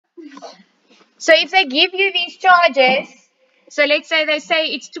So if they give you these charges, so let's say they say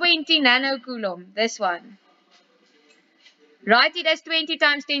it's 20 nanocoulomb, this one. Write it as 20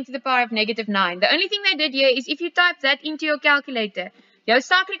 times 10 to the power of negative 9. The only thing they did here is if you type that into your calculator, jou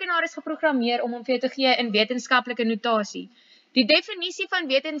sakrekenaar is geprogrammeer om vir jou te gee in wetenskaplike notasie. Die definisie van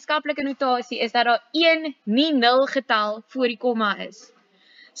wetenskaplike notasie is dat daar 1 nie 0 getal voor die komma is.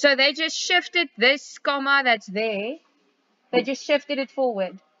 So they just shifted this comma that's there, they just shifted it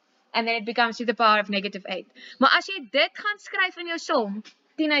forward. And then it becomes to the power of negative 8. Maar as jy dit gaan skryf in jou som,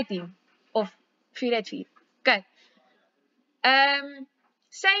 10 uit 10, of 4 uit 4. Okay.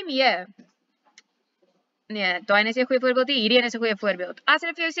 Same here. Nee, daai is 'n goeie voorbeeld hier. Hierdie is 'n goeie voorbeeld. As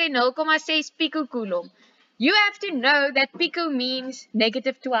hulle vir jou sê 0,6 picocoulomb, you have to know that pico means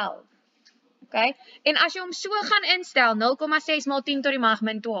negative 12. Okay? En as jy hom so gaan instel, 0,6 maal 10 tot die mag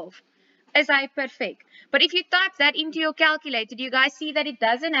min 12, is hy perfect. But if you type that into your calculator, do you guys see that it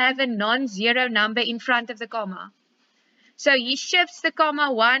doesn't have a non-zero number in front of the comma? So he shifts the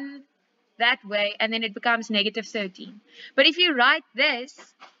comma 1 that way, and then it becomes negative 13. But if you write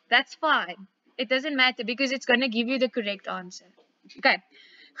this, that's fine. It doesn't matter because it's going to give you the correct answer. Okay,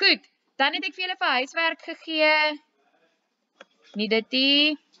 goed. Dan het ek vir julle vir huiswerk gegee. Nie dit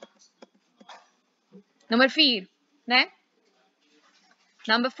nie. Number 4, né?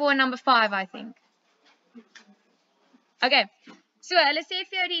 Number 4 and number 5, I think. Okay, so hulle sê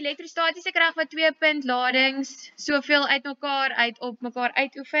vir jou die elektrostatiese krag wat 2 punt ladings soveel uit mekaar op mekaar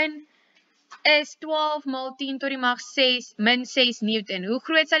uitoefen is 12 maal 10 tot die mag 6 min 6 Newton. Hoe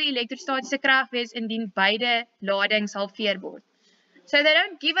groot sal die elektrostatiese krag wees indien beide ladings halveer word? So they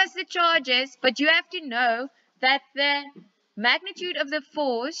don't give us the charges, but you have to know that the magnitude of the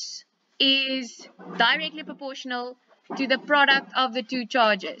force is directly proportional to the product of the two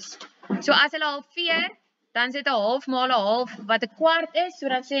charges. So as hulle halveer, dan sit 'n half maal 'n half wat 'n kwart is, so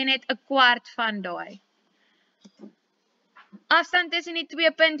dan sê net 'n kwart van daai. Afstand tussen die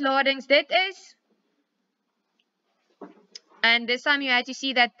 2 punt ladings, dit is, and this time you had to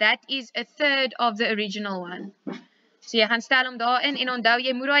see that that is a third of the original one. So jy gaan stel hom daarin en onthou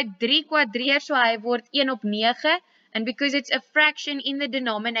jy moet daai 3 kwadreer, so hy word 1 op 9, and because it's a fraction in the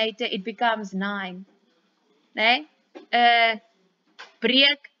denominator, it becomes 9. Nee?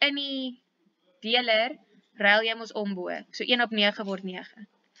 Breek in die deler, ruil jy mos ombo. So 1 op 9 word 9.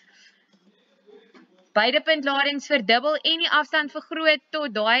 Beide puntladings verdubbel en die afstand vergroot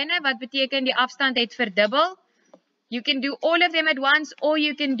tot daai ene, wat beteken die afstand het verdubbel. You can do all of them at once, or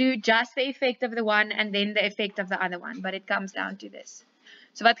you can do just the effect of the one and then the effect of the other one, but it comes down to this.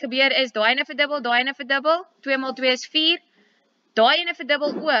 So wat gebeur is, daai ene verdubbel, 2 maal 2 is 4, daai ene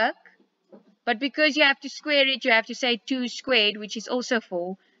verdubbel ook, but because you have to square it, you have to say 2 squared, which is also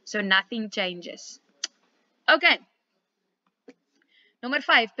 4, so nothing changes. Okay. Nommer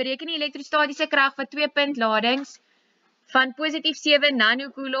 5, bereken die elektrostatiese krag wat 2 puntladings van positief 7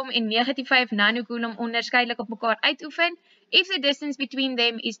 nanocoulomb en negatief 5 nanocoulomb onderskeidelik op mekaar uitoefen, if the distance between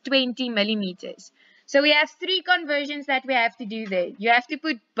them is 20 millimeters. So we have 3 conversions that we have to do there. You have to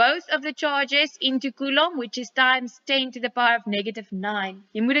put both of the charges into coulomb, which is times 10 to the power of negative 9.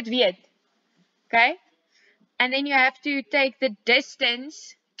 Jy moet dit weet. Okay? And then you have to take the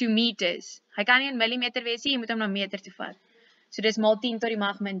distance to meters. Hy kan nie in millimeter wees nie, jy moet hom na meter toe vat. So dis maal 10 tot die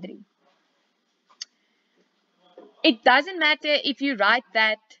mag min 3. It doesn't matter if you write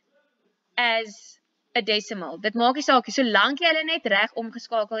that as a decimal. Dit maak nie saak, solank jy hulle net reg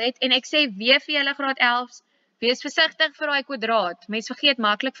omgeskakel het, en ek sê weer vir julle graad 11's, wees versigtig vir daai kwadraat. Mens vergeet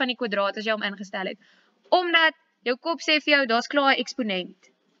maklik van die kwadraat as jy hom ingestel het. Omdat jou kop sê vir jou, daar's klaar 'n eksponent.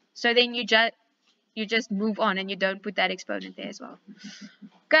 So then you just move on and you don't put that exponent there as well.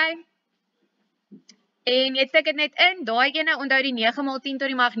 Okay? En jy tik dit net in, daai ene, onthou die 9 maal 10 tot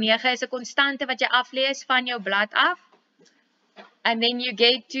die mag 9 is 'n konstante wat jy aflees van jou blad af. And then you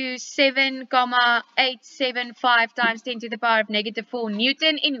get to 7,875 times 10 to the power of negative 4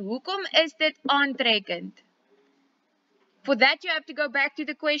 Newton. En hoekom is dit aantrekkend? For that you have to go back to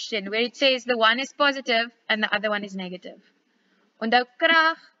the question where it says the one is positive and the other one is negative. Onthou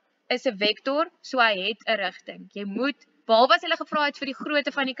krag is 'n vektor, so hy het 'n rigting. Jy moet, behalwe as hulle gevra het vir die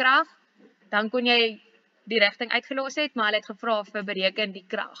grootte van die krag, dan kon jy die rigting uitgelos het, maar hulle het gevra vir bereken die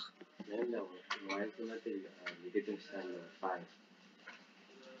krag.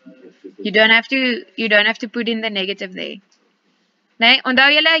 You don't have to put in the negative there. Nee,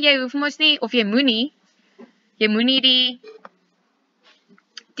 onthou julle, jy hoef mos nie, of jy moenie die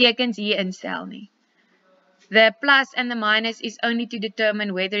tekens hier instel nie. The plus and the minus is only to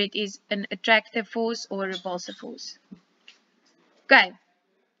determine whether it is an attractive force or a repulsive force. Okay.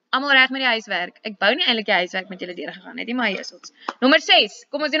 Almal reg met die huiswerk. Ek bou nie eintlik die huiswerk met julle deurgegaan het nie, maar hier is ons. Nommer 6,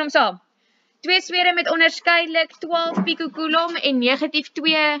 kom ons doen hom saam. Twee sfere met onderskeidelik 12 picocoulomb en negatief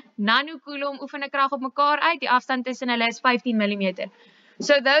 2 nanocoulomb oefen 'n krag op mekaar uit. Die afstand tussen hulle is 15 mm.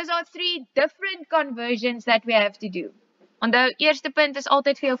 So those are 3 different conversions that we have to do. Onthou, eerste punt is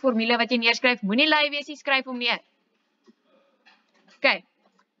altyd vir jou formule wat jy neerskryf, moenie lui wees nie, skryf hom neer. Okay.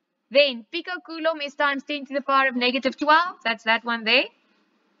 Then picocoulomb is times 10 to the power of negative 12. That's that one there.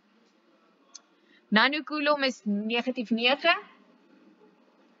 Nanocoulomb is negative 9.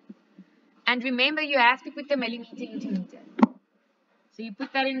 And remember, you have to put the millimeter into meter. So you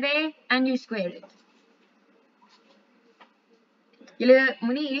put that in there and you square it. Julle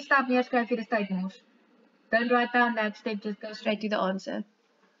moenie hier stap neerskryf vir die tyd mos. Don't write down that step, just go straight to the answer.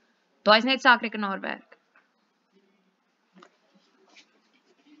 Daai is net sakrekenaarwerk.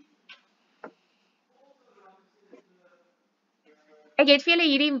 Ek het vir julle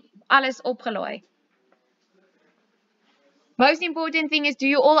hierdie alles opgelaai. Most important thing is, do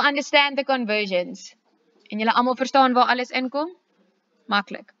you all understand the conversions? En julle almal verstaan waar alles inkom?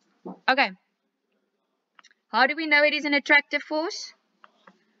 Maklik. Okay. How do we know it is an attractive force?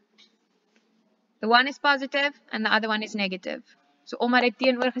 The one is positive and the other one is negative. So omdat dit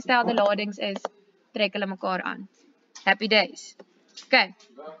teenoorgestelde ladings is, trek hulle mekaar aan. Happy days. Okay.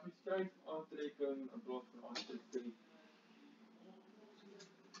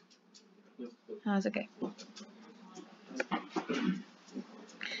 That's okay.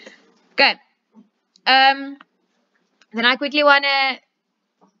 Okay. Then I quickly want to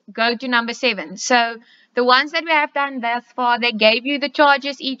go to number 7. So the ones that we have done thus far, they gave you the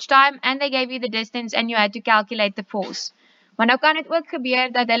charges each time and they gave you the distance and you had to calculate the force. Maar nou kan dit ook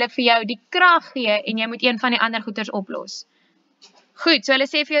gebeur dat hulle vir jou die krag gee en jy moet een van die ander goeters oplos. Goed, so hulle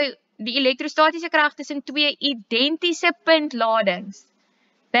sê vir jou die elektrostatiese krag tussen twee identiese puntladings.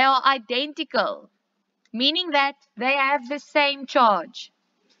 They are identical, meaning that they have the same charge.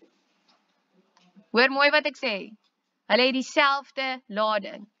 Hoor mooi wat ek sê. Hulle het dieselfde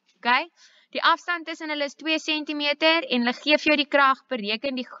lading. Okay? Die afstand tussen hulle is 2 cm en hulle gee vir jou die krag,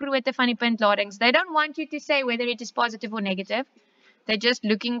 bereken die grootte van die puntladings. They don't want you to say whether it is positive or negative. They're just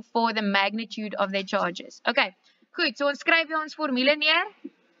looking for the magnitude of their charges. Okay, goed, so ons skryf hier ons formule neer.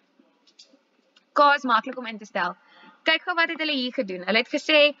 K is maklik om in te stel. Kyk gou wat het hulle hier gedoen. Hulle het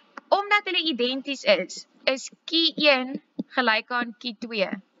gesê, omdat hulle identies is Q1 gelyk aan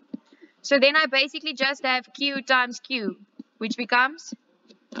Q2. So then I basically just have Q times Q, which becomes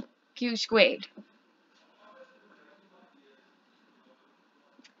Q squared.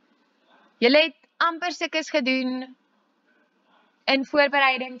 Julle het amper sulkes gedoen in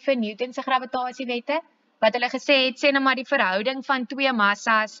voorbereiding vir Newton se gravitasiewette, wat hulle gesê het, sê nou maar die verhouding van twee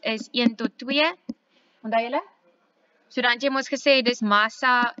massas is 1 tot 2. Onthou julle? So dan het jy mos gesê dis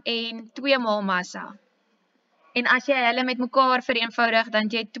massa en 2 maal massa. En as jy hulle met mekaar vereenvoudig, dan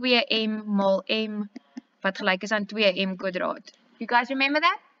het jy 2m maal m, wat gelyk is aan 2m kwadraat. You guys remember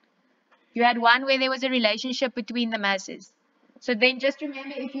that? You had one where there was a relationship between the masses. So then just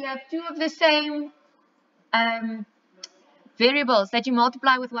remember, if you have two of the same variables that you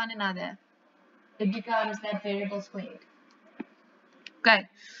multiply with one another, it becomes that variable squared. Okay.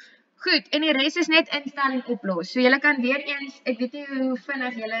 Goed, en die res is net instel en oplos. So julle kan weer eens, ek weet nie hoe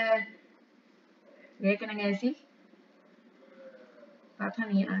vinnig julle rekening is nie. Wat gaan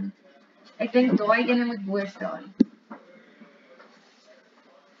hier aan? Ek dink daai ene moet bo staan.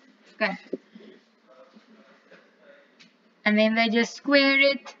 Okay. And then they just square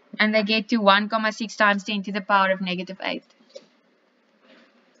it and they get to 1,6 times 10 to the power of negative 8.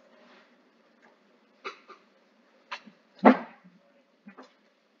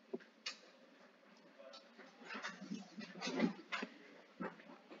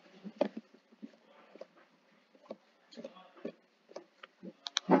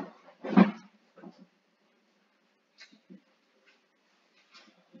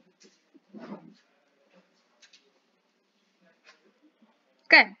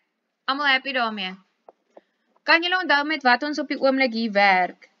 Okay, almal happy daarmee. Kan julle onthou met wat ons op die oomblik hier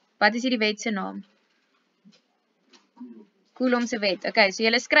werk? Wat is hierdie wet se naam? Coulomb se wet. Okay, so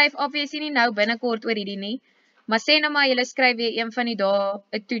julle skryf obviously nie nou binnekort oor hierdie nie, maar sê nou maar julle skryf weer een van die dae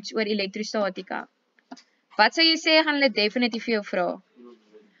 'n toets oor elektrostatika. Wat sou jy sê gaan hulle definitief vir jou vra?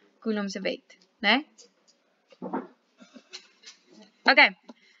 Coulomb se wet, né? Okay.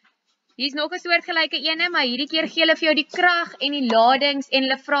 Hier is nog 'n soortgelyke ene, maar hierdie keer gee hulle vir jou die krag en die ladings en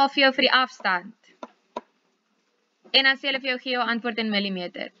hulle vra vir jou vir die afstand. En dan sê hulle vir jou gee jou antwoord in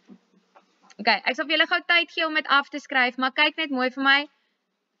millimeter. Okay, ek sal vir julle gou tyd gee om dit af te skryf, maar kyk net mooi vir my.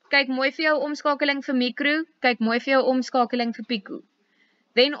 Kyk mooi vir jou omskakeling vir mikro, kyk mooi vir jou omskakeling vir pico.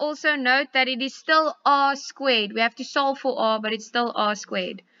 Then also note that it is still r squared. We have to solve for r, but it's still r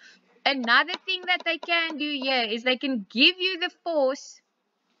squared. Another thing that they can do here is they can give you the force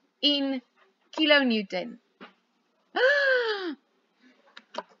in kilonewton.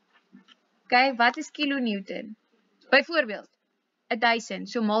 Okay, wat is kilonewton? Byvoorbeeld, 1000,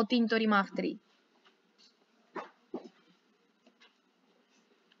 so maal 10 tot die mag 3.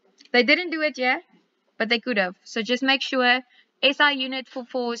 They didn't do it yet, but they could have. So just make sure SI unit for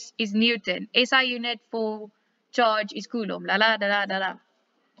force is Newton. SI unit for charge is Coulomb. La la da la da la.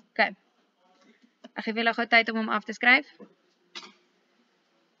 Okay. Ek gee julle gou tyd om hom af te skryf.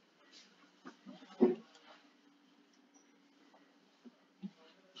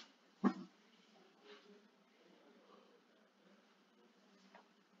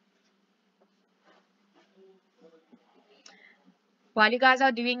 While you guys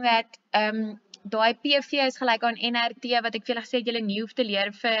are doing that, daai PV is gelyk aan NRT wat ek vir julle gesê het julle nie hoef te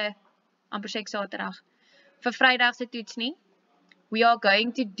leer vir amper sê Saterdag. Vir Vrydag se toets nie. We are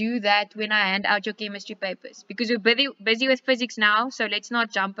going to do that when I hand out your chemistry papers because we're busy with physics now, so let's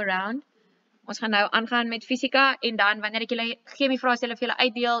not jump around. Ons gaan nou aangaan met fisika en dan wanneer ek julle chemie vraestelle vir julle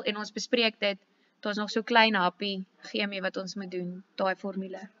uitdeel en ons bespreek dit, daar's nog so klein happie chemie wat ons moet doen, daai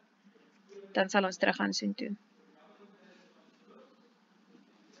formule. Dan sal ons terug gaan soontoe.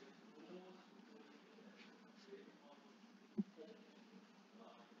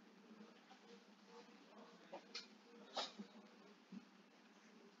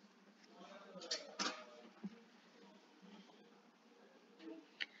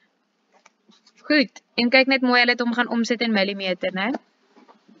 Goed, en kyk net mooi, hulle het hom gaan omsit in millimeter, né?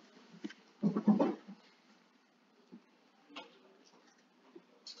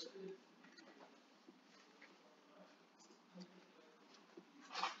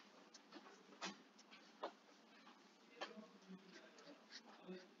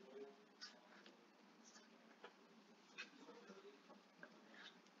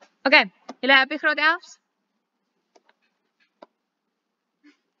 Okay, julle happy graad 11's?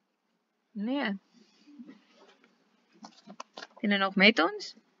 Nee. Sien nog met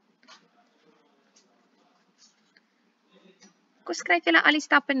ons? Kom skryf julle al die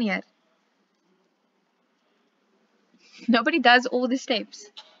stappe neer. Nobody does all the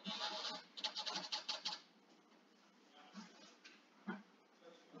steps.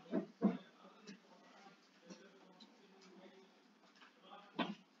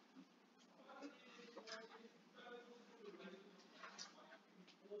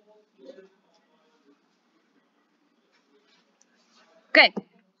 Okay.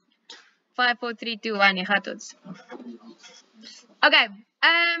 5, 4, 3, 2, 1, jy gaat ons. Okay,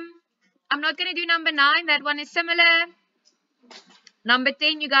 I'm not going to do number 9, that one is similar. Number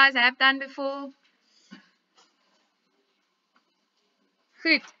 10 you guys have done before.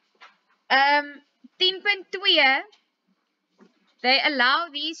 Goed. 10.2, they allow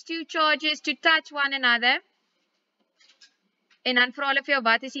these two charges to touch one another. En dan vra hulle vir jou,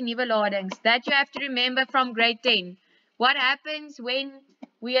 wat is die nuwe ladings? That you have to remember from grade 10. What happens when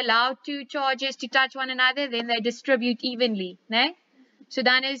we allow two charges to touch one another? Then they distribute evenly, né? So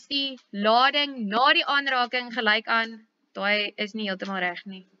dan is die lading na die aanraking gelyk aan, daai is nie heeltemal reg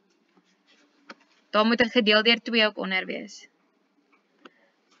nie. Daar moet 'n gedeel deur 2 ook onder wees.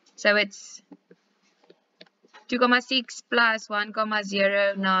 So it's 2,6 plus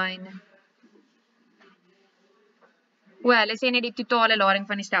 1,09. Well, let's say net die totale lading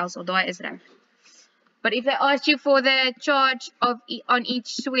van die stelsel, daai is reg. But if they asked you for the charge of on each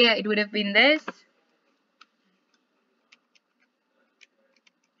sphere, it would have been this.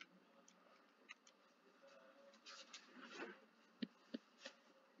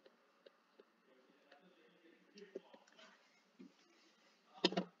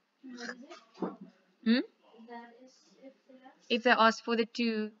 If they asked for the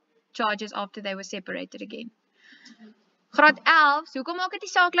two charges after they were separated again. Graad 11, so hoekom maak dit nie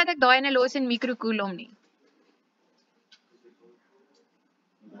saak dat ek daai ene los in microcoulomb nie?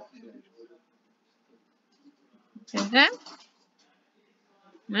 Hè?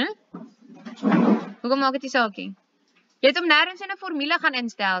 Hoekom maak dit nie saak nie? Jy het hom nêrens in 'n formule gaan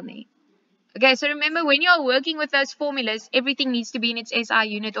instel nie. Okay, so remember when you are working with those formulas, everything needs to be in its SI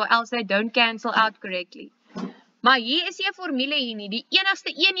unit or else they don't cancel out correctly. Maar hier is nie 'n formule hier nie. Die enigste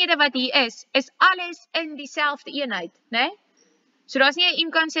eenhede wat hier is alles in dieselfde eenheid, né? So daar's nie 'n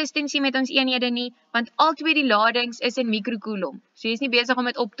inconsistency met ons eenhede nie, want albei die ladings is in microcoulomb. So jy is nie besig om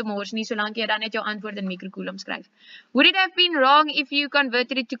dit op te mors nie, solank jy dan net jou antwoord in microcoulomb skryf. Would it have been wrong if you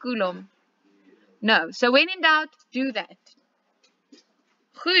converted it to coulomb? No. So when in doubt, do that.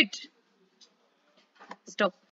 Goed. Stop.